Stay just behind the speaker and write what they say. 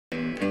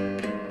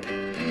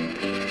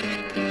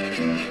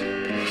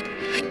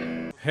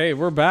Hey,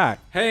 we're back.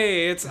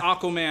 Hey, it's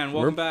Aquaman.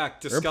 Welcome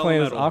back to We're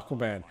playing as Skelemetal.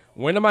 Aquaman.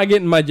 When am I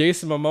getting my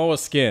Jason Momoa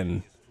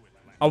skin?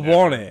 I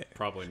want it.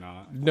 Probably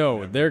not. No,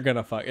 Never. they're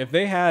gonna fuck. If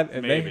they had,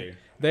 Maybe.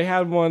 they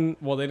had one.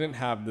 Well, they didn't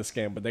have this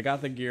game, but they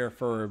got the gear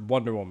for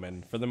Wonder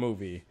Woman for the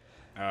movie.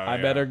 Oh, I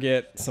yeah. better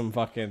get some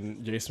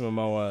fucking Jason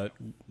Momoa.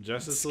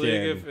 Justice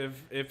skin. League.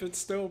 If it's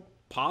still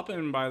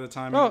popping by the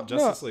time Oh,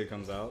 Justice no. League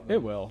comes out.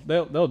 It will.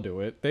 They'll do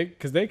it.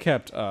 Because they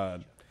kept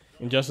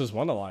Injustice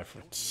 1 alive for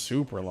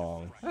super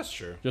long, That's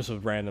true. just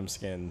with random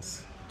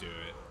skins. Do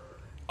it.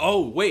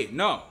 Oh wait,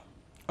 no.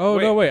 Oh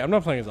Wait. no, wait! I'm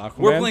not playing as Aquaman.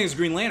 We're playing as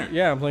Green Lantern.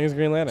 Yeah, I'm playing as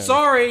Green Lantern.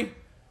 Sorry.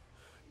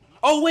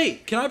 Oh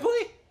wait, can I play?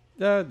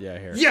 Yeah,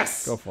 here.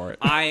 Yes. Go for it.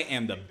 I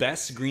am the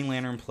best Green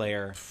Lantern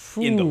player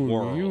in the Ooh,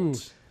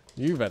 world.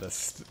 You better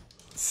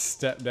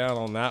step down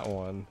on that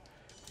one,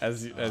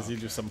 as you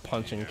do some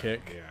punch and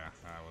kick. Yeah,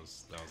 that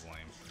was lame.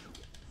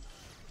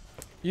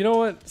 You know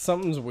what?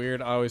 Something's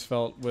weird. I always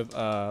felt with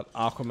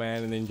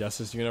Aquaman in the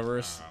Injustice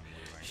universe.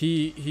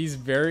 He's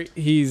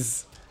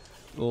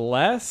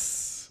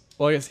less.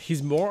 Well, I guess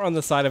he's more on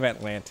the side of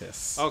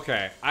Atlantis.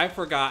 Okay, I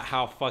forgot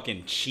how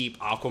fucking cheap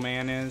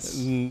Aquaman is.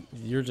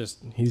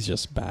 He's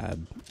just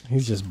bad.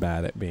 He's just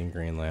bad at being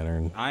Green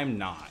Lantern. I'm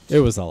not. It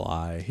was a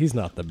lie. He's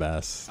not the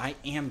best. I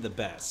am the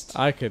best.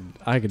 I could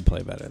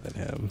play better than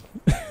him.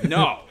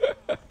 No.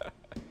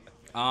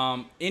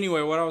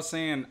 Anyway, what I was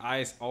saying,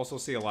 I also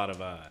see a lot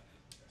of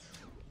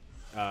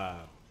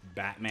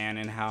Batman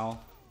and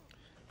Hal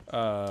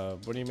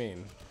What do you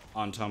mean?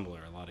 on Tumblr.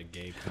 A lot of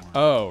gay porn.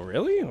 Oh,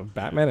 really?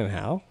 Battman and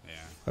Hal? Yeah.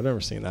 I've never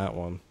seen that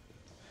one.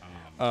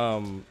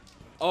 Oh,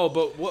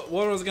 but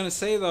what I was gonna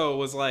say though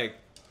was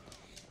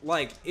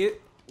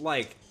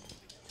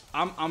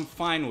I'm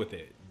fine with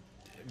it,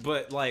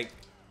 but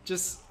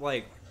just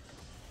the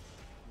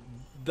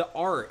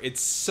art, it's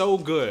so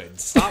good.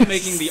 Stop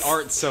making the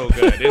art so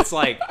good. It's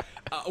like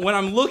when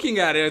I'm looking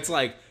at it, it's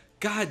like,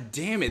 God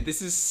damn it,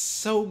 this is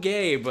so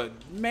gay, but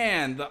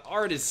man, the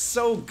art is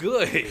so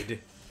good.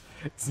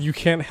 You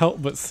can't help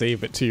but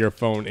save it to your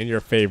phone in your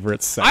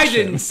favorites section. I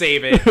didn't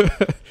save it.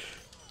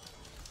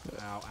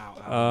 Ow,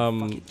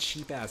 fucking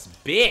cheap ass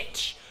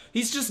bitch.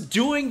 He's just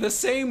doing the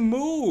same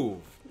move.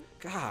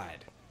 God.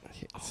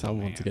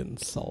 Someone's getting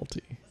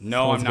salty.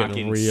 No, I'm not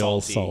getting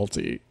real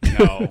salty. salty.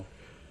 No.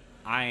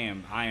 I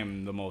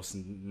am the most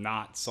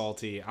not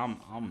salty. I'm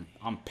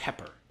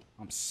pepper.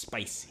 I'm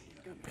spicy.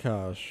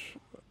 Gosh.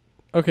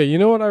 Okay, you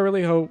know what I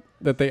really hope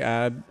that they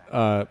add?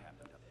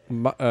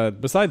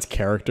 Besides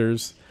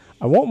characters,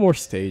 I want more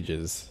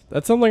stages.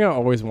 That's something I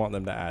always want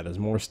them to add, is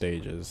more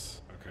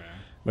stages. Okay.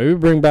 Maybe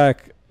bring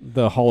back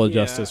the Hall of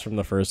Yeah. Justice from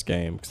the first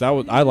game, because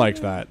I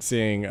liked that,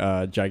 seeing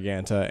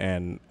Giganta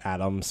and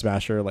Atom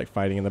Smasher like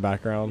fighting in the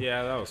background.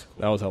 Yeah, that was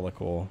cool. That was hella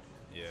cool.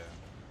 Yeah.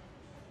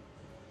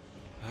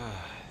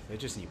 They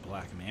just need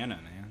black mana,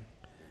 man.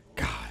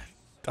 God,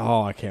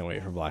 oh, I can't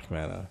wait for Black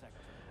Mana.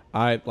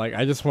 I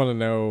just want to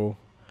know.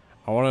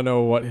 I want to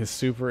know what his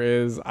super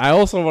is. I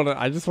just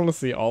want to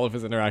see all of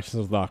his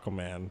interactions with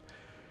Aquaman.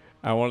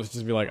 I want it to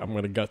just be like, I'm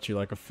gonna gut you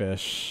like a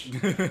fish.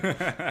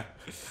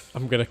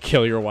 I'm gonna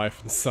kill your wife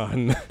and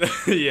son.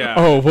 Yeah.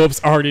 Oh,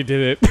 whoops! Already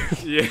did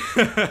it.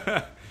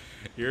 Yeah.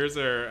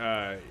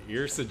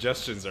 Your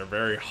suggestions are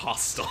very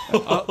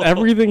hostile.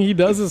 Everything he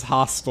does is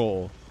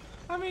hostile.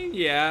 I mean,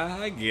 yeah,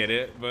 I get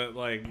it, but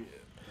Like,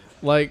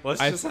 let's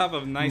just have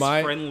a nice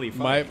friendly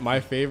fight. My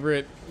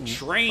favorite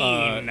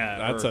Train.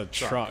 That's or a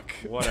truck.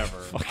 Whatever.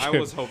 I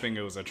was hoping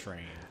it was a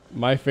train.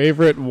 My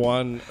favorite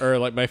one, or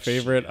like my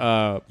favorite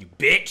You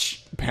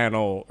bitch.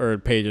 panel or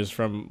pages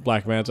from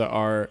Black Manta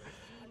are,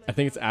 I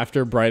think it's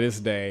after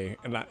Brightest Day,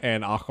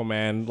 and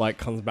Aquaman like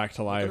comes back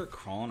to life, They're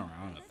crawling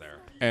around up there.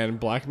 and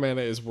Black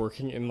Manta is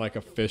working in like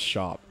a fish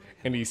shop,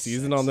 and he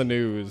sees it on the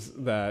news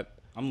that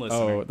I'm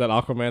listening. that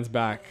Aquaman's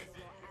back,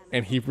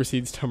 and he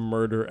proceeds to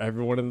murder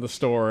everyone in the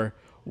store,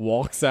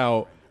 walks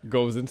out,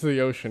 goes into the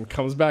ocean,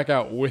 comes back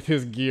out with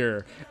his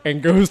gear,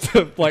 and goes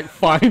to like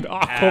find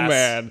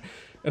Aquaman.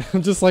 And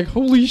I'm just like,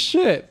 holy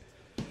shit.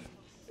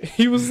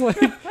 He was like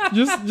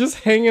just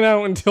hanging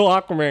out until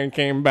Aquaman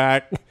came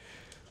back.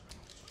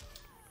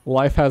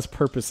 Life has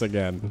purpose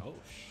again. Oh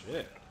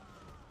shit.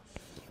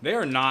 They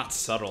are not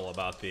subtle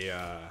about the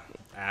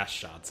ass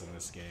shots in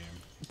this game.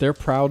 They're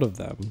proud of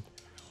them.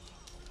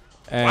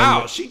 And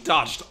Wow, she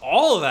dodged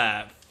all of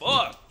that.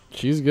 Fuck.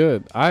 she's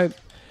good. I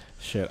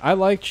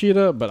like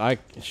Cheetah, but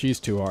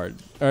she's too hard.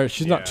 Or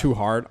she's not Yeah. too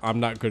hard.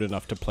 I'm not good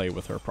enough to play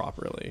with her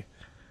properly.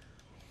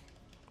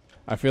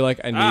 I feel like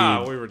I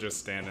need We were just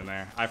standing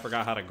there. I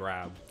forgot how to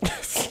grab. I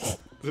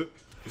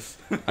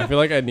feel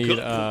like I need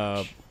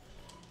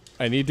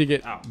to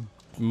get Ow.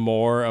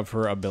 more of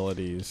her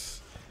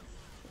abilities.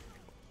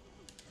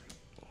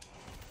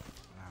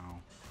 Ow.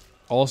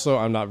 Also,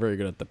 I'm not very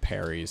good at the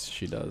parries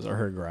she does, or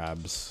her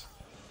grabs.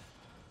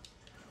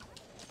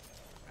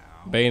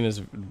 Ow. Bane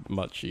is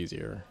much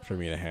easier for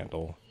me to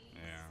handle.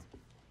 Yeah.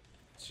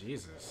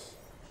 Jesus.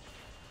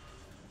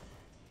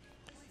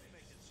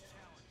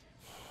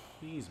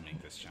 Please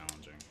make this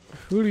challenging.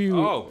 Who do you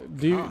God,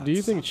 do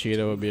you think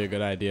Cheetah would be a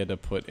good idea to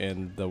put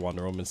in the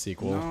Wonder Woman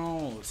sequel?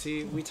 No,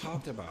 see, we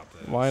talked about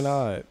this. Why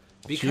not?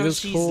 Because Cheetah's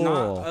she's cool.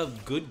 not a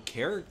good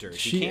character.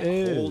 She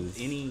can't hold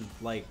any,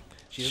 like...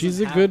 She's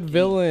a good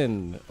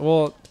villain.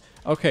 Well,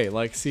 okay,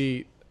 like,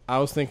 see, I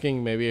was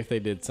thinking maybe if they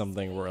did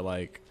something where,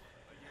 like,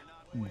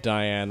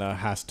 Diana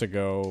has to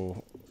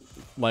go...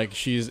 Like,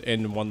 she's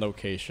in one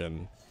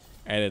location,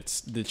 and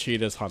it's the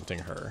cheetah's hunting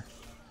her.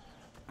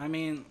 I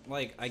mean,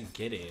 like, I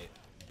get it,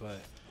 but,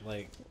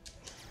 like...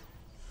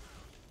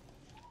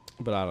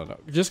 But I don't know.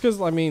 Just because,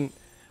 I mean,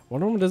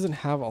 Wonder Woman doesn't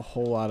have a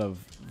whole lot of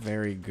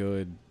very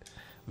good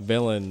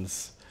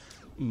villains,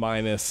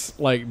 minus,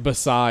 like,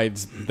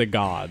 besides the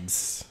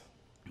gods.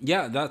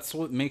 Yeah, that's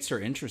what makes her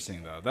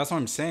interesting, though. That's what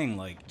I'm saying.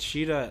 Like,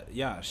 Cheetah,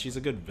 yeah, she's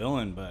a good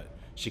villain, but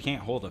she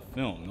can't hold a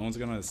film. No one's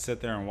gonna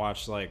sit there and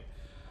watch, like...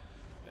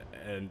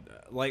 And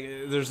like,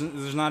 there's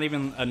not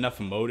even enough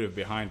motive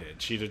behind it.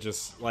 Cheetah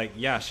just, like,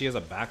 yeah, she has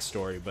a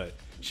backstory, but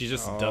she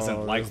just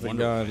doesn't like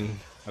Wonder Woman.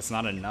 That's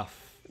not enough.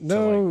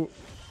 No, to, like,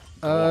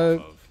 go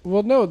off of.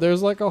 Well, no,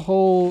 there's like a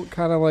whole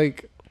kind of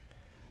like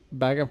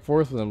back and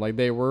forth with them. Like,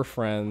 they were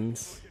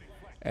friends,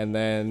 and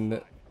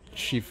then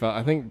she felt,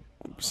 I think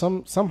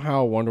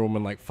somehow Wonder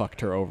Woman like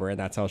fucked her over, and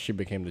that's how she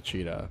became the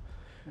Cheetah.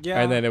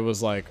 Yeah, and then it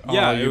was like, oh,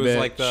 yeah, you it was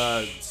bitch.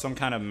 like some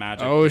kind of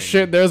magic. Oh thing.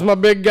 shit! There's my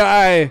big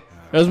guy.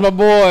 There's my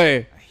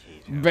boy,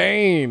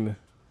 Bane.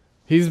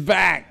 He's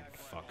back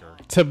Fucker.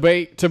 to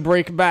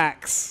break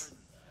backs.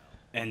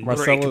 And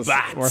Marcellus, break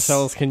backs.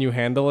 Marcellus, can you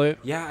handle it?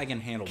 Yeah, I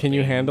can handle. Can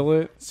you handle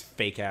it? It's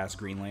fake ass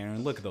Green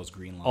Lantern. Look at those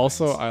green lines.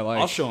 Also,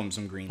 I'll show him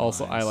some green.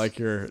 Also, lines. I like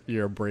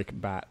your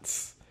break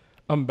bats.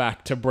 I'm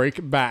back to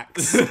break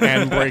backs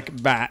and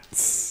break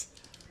bats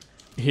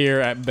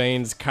here at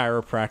Bane's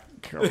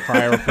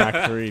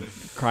chiropractory.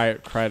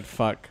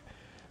 Fuck.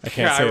 I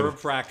can't say it.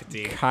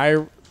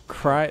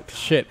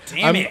 Shit.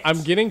 Damn it.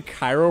 I'm getting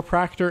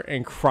chiropractor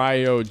and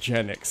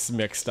cryogenics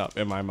mixed up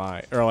in my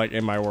mind, or like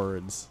in my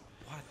words.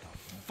 What the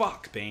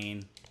fuck,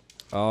 Bane?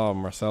 Oh,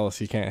 Marcellus,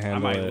 he can't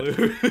handle I might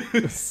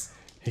lose.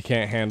 He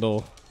can't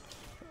handle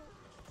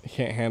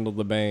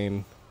the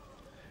Bane.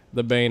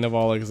 The Bane of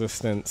all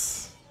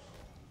existence.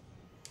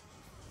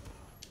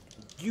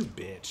 You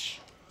bitch.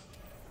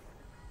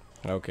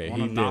 Okay,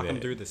 Wanna he did knock it. him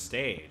through the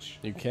stage.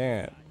 You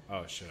can't.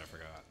 Oh shit, I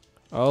forgot.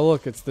 Oh,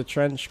 look, it's the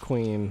Trench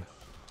Queen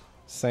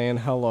saying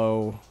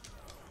hello.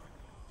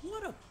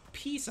 What a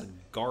piece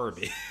of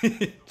garbage.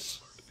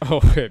 Oh,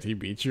 wait, he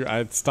beat you?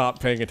 I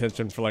stopped paying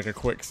attention for like a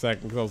quick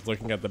second because I was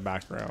looking at the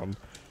background.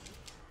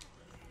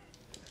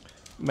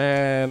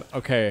 Man,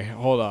 okay,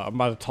 hold up. I'm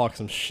about to talk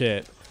some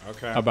shit.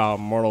 Okay. About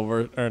not Mortal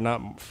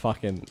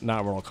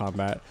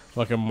Kombat,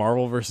 like a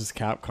Marvel vs.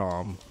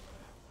 Capcom.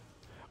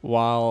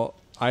 While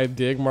I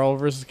dig Marvel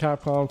vs.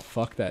 Capcom,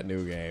 fuck that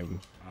new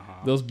game.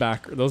 Those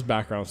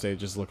background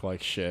stages look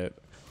like shit.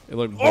 It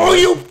looked. Oh,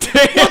 you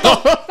damn!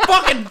 What the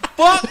fucking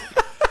fuck?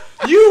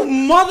 You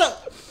mother!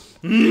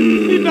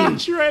 He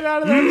knocked you right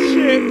out of that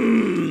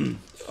shit.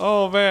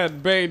 Oh man,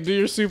 Bane, do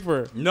your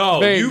super. No,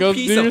 Bane, you go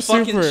piece do your of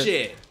fucking super.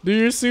 shit. Do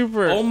your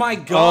super. Oh my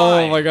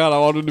god. Oh my god, I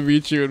wanted to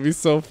meet you. It'd be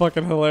so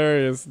fucking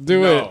hilarious.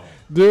 Do No. it.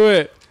 Do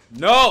it.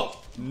 No.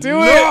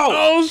 Do it.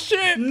 Oh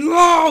shit.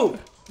 No.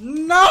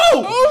 No.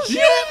 Oh shit.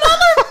 You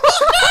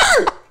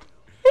motherfucker!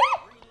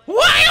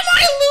 Why am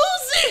I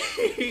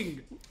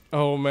losing?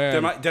 Oh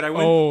man. Did I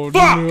win? Oh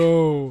Fuck!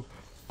 no.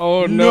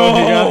 Oh no, No.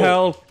 he got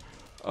health.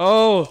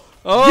 Oh.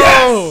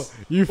 Yes!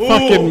 You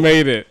fucking Ooh.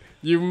 made it.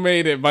 You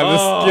made it by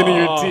the skin of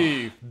your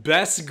teeth.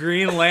 Best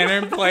Green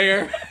Lantern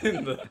player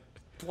in the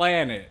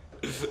planet.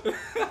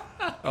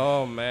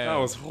 Oh man. That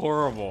was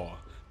horrible.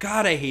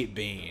 God, I hate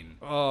Bane.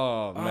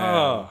 Oh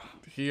man.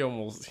 He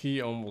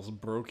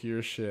almost broke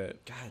your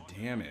shit. God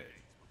damn it.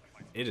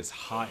 It is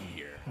hot in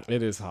here.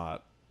 It is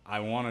hot.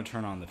 I want to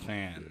turn on the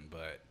fan,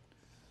 but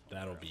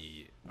that'll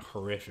be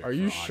horrific. Are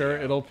you for sure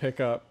audio. it'll pick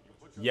up?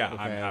 Yeah,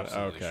 the I'm fan?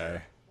 absolutely okay.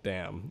 sure.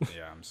 Damn.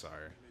 Yeah, I'm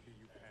sorry.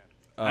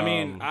 I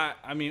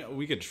mean,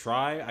 we could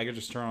try. I could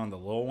just turn on the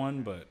little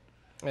one, but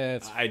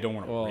I don't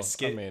want to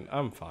risk it. I mean,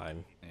 I'm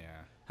fine. Yeah.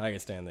 I can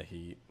stand the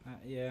heat.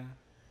 Yeah.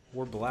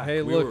 We're black.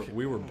 Hey, look.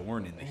 We were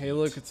born in the Hey, heat.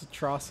 look, it's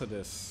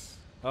Atrocitus.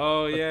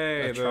 Oh,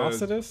 yay.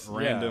 Atrocitus?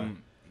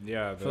 Random.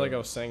 Yeah. I feel like I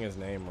was saying his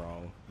name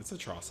wrong. It's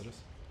Atrocitus.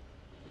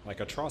 Like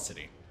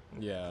atrocity.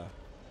 Yeah.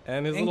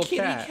 And his And little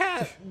Kitty cat.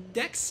 Cat.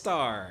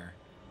 Dexstar.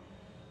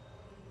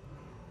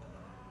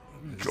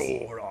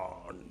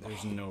 Jordan.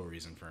 There's no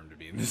reason for him to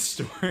be in this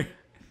story.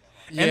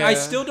 Yeah. And I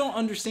still don't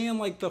understand,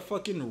 like, the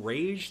fucking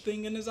rage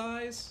thing in his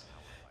eyes.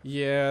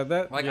 Yeah,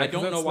 that... Like, yeah, I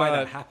don't know why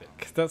that happened.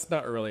 Cause that's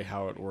not really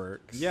how it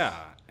works. Yeah,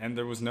 and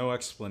there was no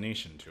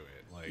explanation to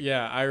it. Like,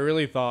 yeah, I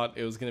really thought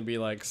it was going to be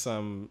like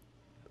some...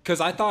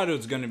 Because I thought it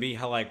was going to be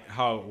how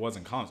it was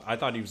in comics. I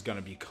thought he was going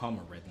to become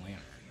a Red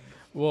Lantern.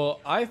 Well,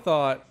 I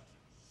thought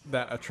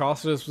that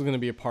Atrocitus was going to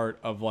be a part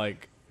of,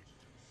 like,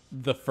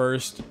 the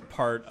first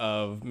part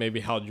of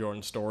maybe Hal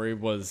Jordan's story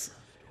was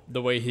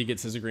the way he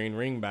gets his green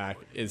ring back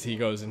is he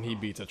goes and he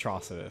beats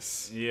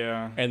Atrocitus.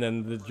 Yeah. And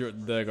then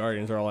the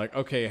Guardians are like,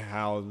 okay,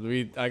 Hal,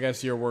 I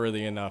guess you're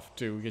worthy enough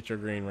to get your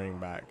green ring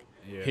back.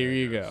 Yeah, Here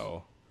you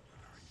go.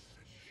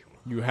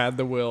 You had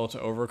the will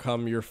to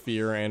overcome your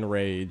fear and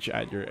rage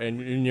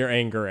and your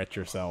anger at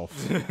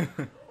yourself.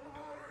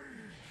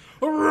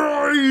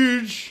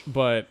 Rage!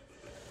 But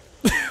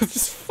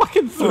just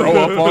fucking throw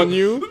up on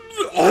you.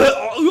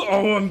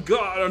 Oh my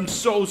god, I'm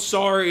so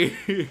sorry.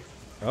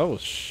 Oh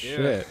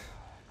shit.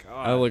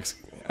 God.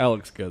 That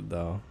looks good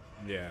though.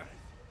 Yeah.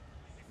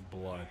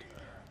 Blood.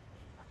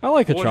 I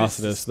like What is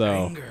Atrocitus this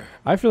though. anger?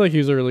 I feel like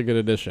he's a really good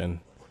addition.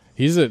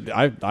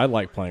 I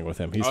like playing with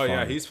him. He's fun.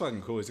 Yeah, he's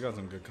fucking cool. He's got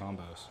some good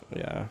combos.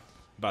 Yeah.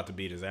 About to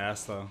beat his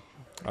ass though.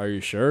 Are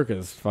you sure?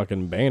 Because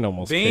fucking Bane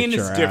almost Bane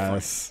kicked is your different.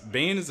 ass.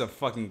 Bane is a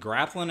fucking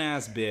grappling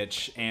ass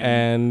bitch,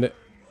 And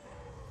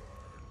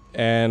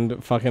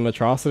fucking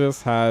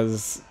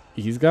Atrocitus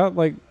he's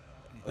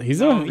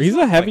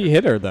a heavy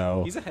hitter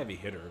though. he's a heavy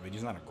hitter, but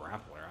he's not a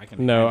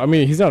grappler. I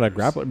mean he's not a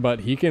grappler,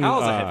 but he can.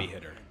 Hal's a heavy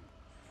hitter.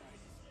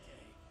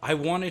 I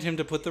wanted him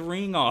to put the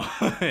ring on,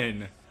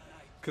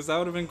 because that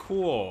would have been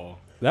cool.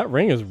 That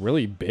ring is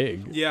really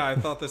big. Yeah, I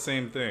thought the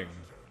same thing.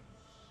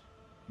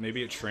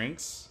 Maybe it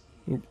shrinks.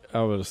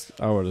 I would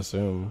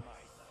assume.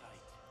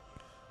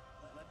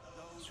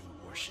 Those who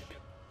worship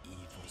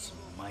evil's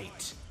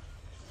might.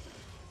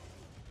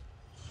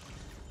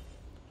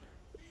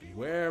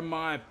 Beware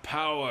my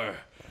power,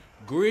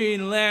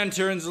 Green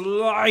Lantern's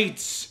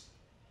light.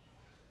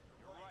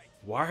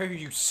 Why are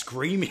you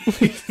screaming?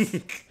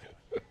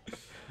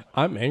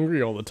 I'm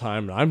angry all the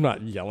time, and I'm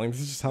not yelling. This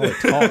is just how I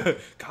talk.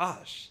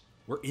 Gosh,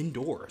 we're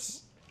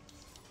indoors.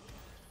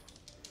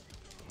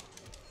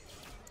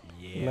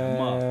 Yeah, Man.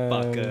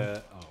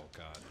 motherfucker. Oh,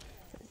 God.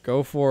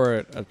 Go for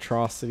it,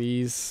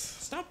 Atrocities.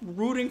 Stop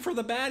rooting for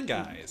the bad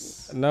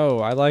guys. No,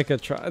 I like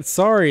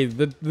Sorry,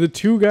 the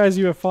two guys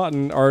you have fought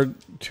in are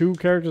two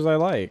characters I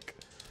like.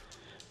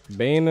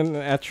 Bane and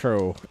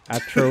Atrocicus.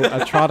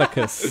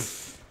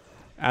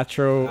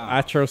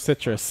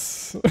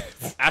 Atrocitrus.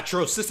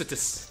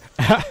 Atrocitus.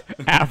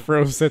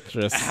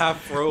 Afrocitrus.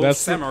 Afro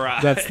Samurai.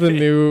 That's my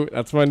new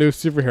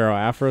superhero,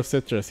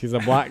 Afrocitrus. He's a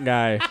black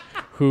guy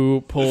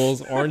who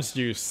pulls orange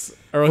juice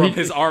from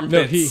his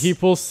armpits. No, he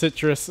pulls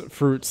citrus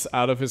fruits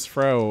out of his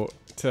fro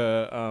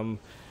to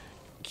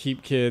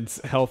keep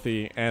kids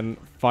healthy and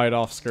fight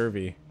off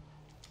scurvy.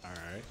 All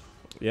right.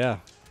 Yeah.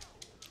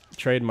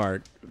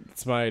 Trademark.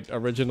 It's my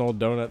original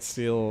Donut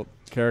Steel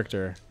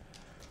character.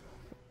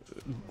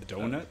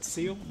 Donut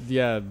Seal?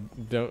 Yeah,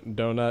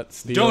 Donut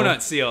Steel.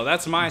 Donut Seal.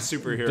 That's my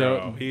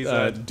superhero. He's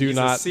a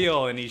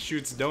seal and he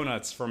shoots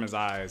donuts from his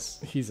eyes.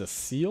 He's a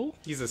seal?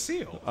 He's a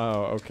seal.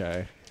 Oh,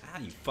 okay. Ah,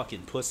 you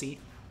fucking pussy.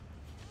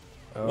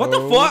 What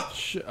the fuck?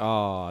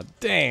 Aw,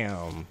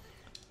 damn.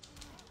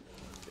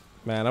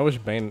 Man, I wish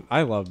Bane...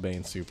 I love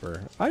Bane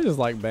super. I just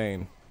like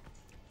Bane.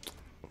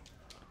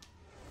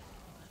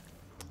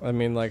 I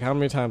mean, like, how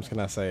many times can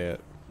I say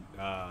it?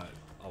 A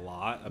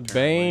lot, apparently.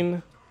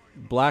 Bane,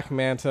 Black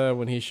Manta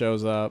when he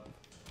shows up.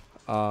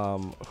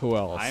 Who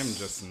else? I'm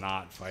just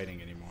not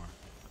fighting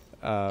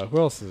anymore. Who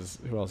else is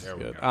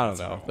good? I don't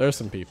know. There's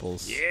some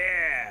peoples.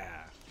 Yeah.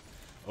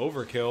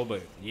 Overkill,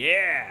 but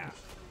yeah.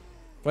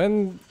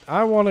 When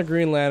I want a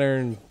Green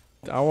Lantern,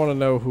 I want to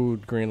know who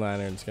Green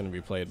Lantern's going to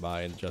be played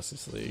by in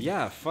Justice League.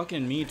 Yeah,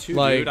 fucking me too,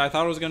 like, dude. I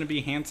thought it was going to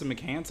be Handsome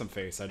McHandsome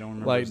Face. I don't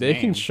remember like his they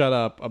name. can shut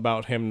up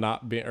about him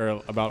not being,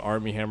 or about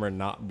Armie Hammer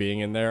not being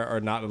in there,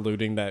 or not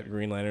alluding that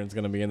Green Lantern's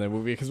going to be in the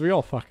movie, because we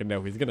all fucking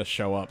know he's going to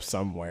show up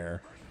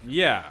somewhere.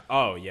 Yeah.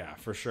 Oh, yeah,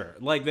 for sure.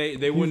 Like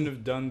they wouldn't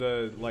have done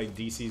the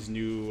DC's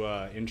new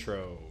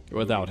intro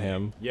without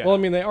him. Yeah. Well, I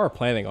mean, they are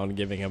planning on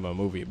giving him a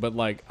movie, but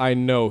like I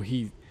know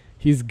he's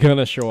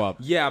gonna show up.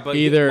 Yeah, but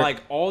either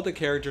like all the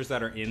characters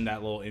that are in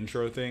that little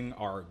intro thing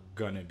are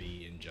gonna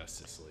be in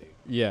Justice League.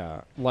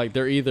 Yeah, like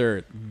they're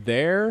either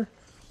there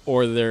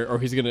or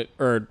he's gonna,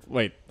 or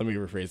wait, let me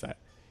rephrase that.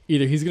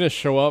 Either he's gonna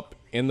show up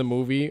in the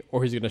movie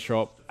or he's gonna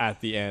show up at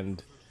the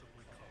end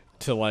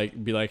to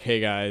like be like, hey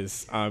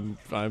guys, I'm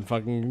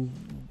fucking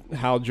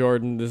Hal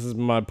Jordan. This is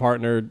my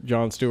partner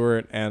John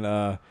Stewart, and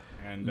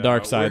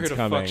Darkseid's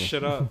coming. Fuck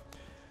shit up.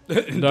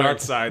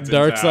 Darkseid's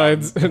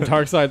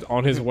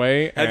on his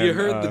way. Have you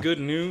heard the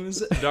good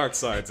news?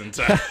 Darkseid's in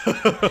town.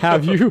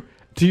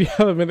 Do you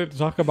have a minute to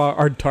talk about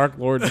our Dark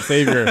Lord and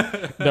Savior,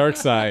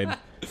 Darkseid?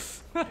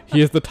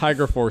 He is the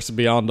Tiger Force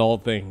beyond all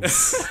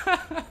things.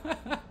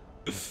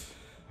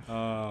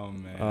 Oh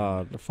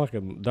man. The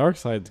fucking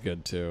Darkseid's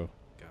good too.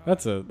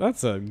 God.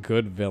 That's a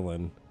good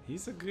villain.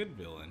 He's a good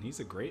villain. He's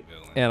a great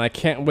villain. And I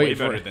can't wait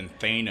better than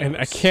Thanos. And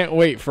I can't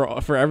wait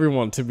for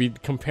everyone to be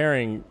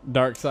comparing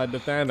Darkseid to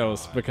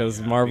Thanos because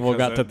Marvel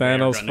got to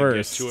Thanos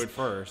first. Get to it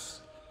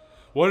first.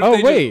 What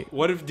if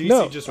what if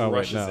DC just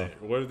rushes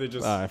it? What if they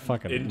just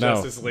in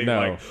Justice League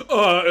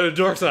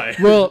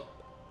Darkseid? Well,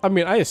 I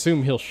mean, I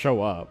assume he'll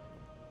show up.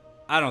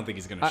 I don't think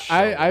he's gonna show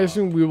up. I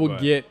assume we will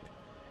get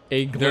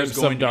a glimpse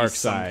of Darkseid.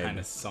 Some kind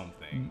of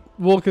something.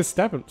 Well, because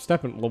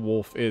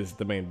Steppenwolf is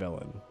the main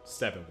villain.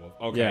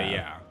 Steppenwolf. Okay,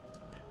 yeah.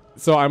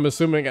 So I'm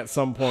assuming at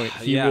some point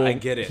he will. I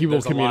get it. He will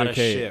There's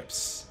communicate a lot of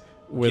ships.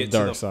 with Get to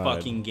the Darkseid.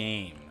 fucking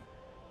game.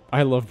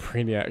 I love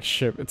Brainiac's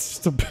ship. It's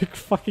just a big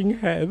fucking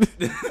head.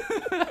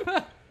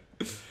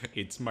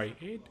 It's my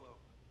head.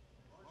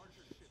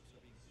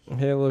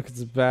 Hey, look,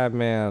 it's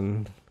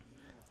Batman.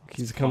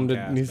 He's come to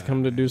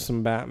Batman. do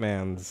some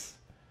Batmans.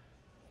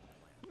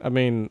 I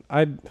mean,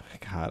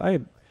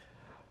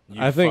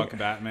 You think fuck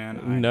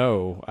Batman?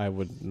 no, I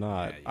would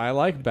not. Yeah, I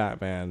like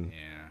Batman. Yeah.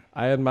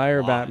 I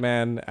admire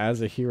Batman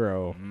as a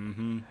hero.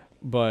 Mm-hmm.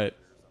 But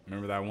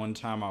Remember that one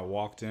time I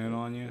walked in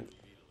on you?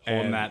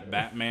 Holding that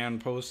Batman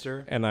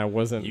poster? and I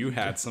wasn't. You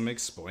had some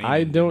explaining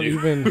I to don't do.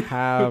 even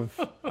have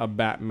a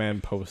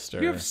Batman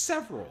poster. You have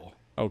several.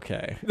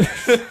 Okay.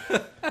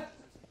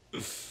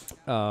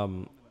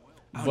 I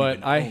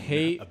But I own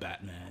hate a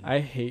Batman. I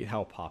hate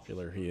how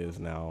popular he is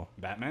now.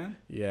 Batman?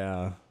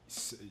 Yeah.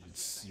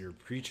 You're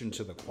preaching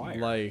to the choir.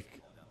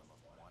 Like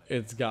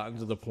it's gotten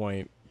to the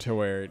point to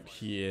where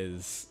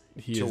he's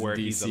DC.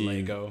 He's a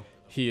Lego.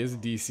 He is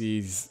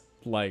DC's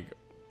like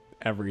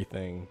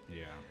everything.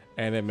 Yeah.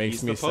 And it makes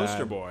He's me the poster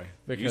sad boy.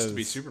 because Used to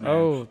be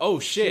Superman. Oh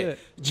shit.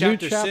 New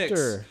Chapter chapter.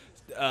 6.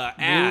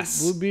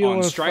 Ass Blue Beetle on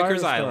and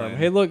Stryker's Firestorm. Island.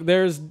 Hey, look,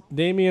 there's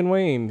Damian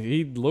Wayne.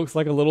 He looks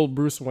like a little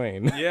Bruce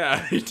Wayne.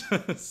 Yeah, he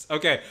does.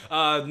 Okay,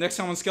 next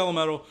time on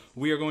Skelemetal,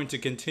 we are going to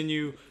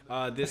continue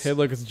this Hey,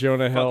 look, it's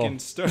Jonah Hill. fucking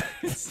story.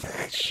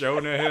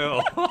 Jonah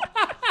Hill.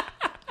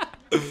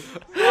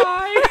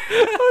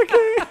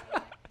 Okay.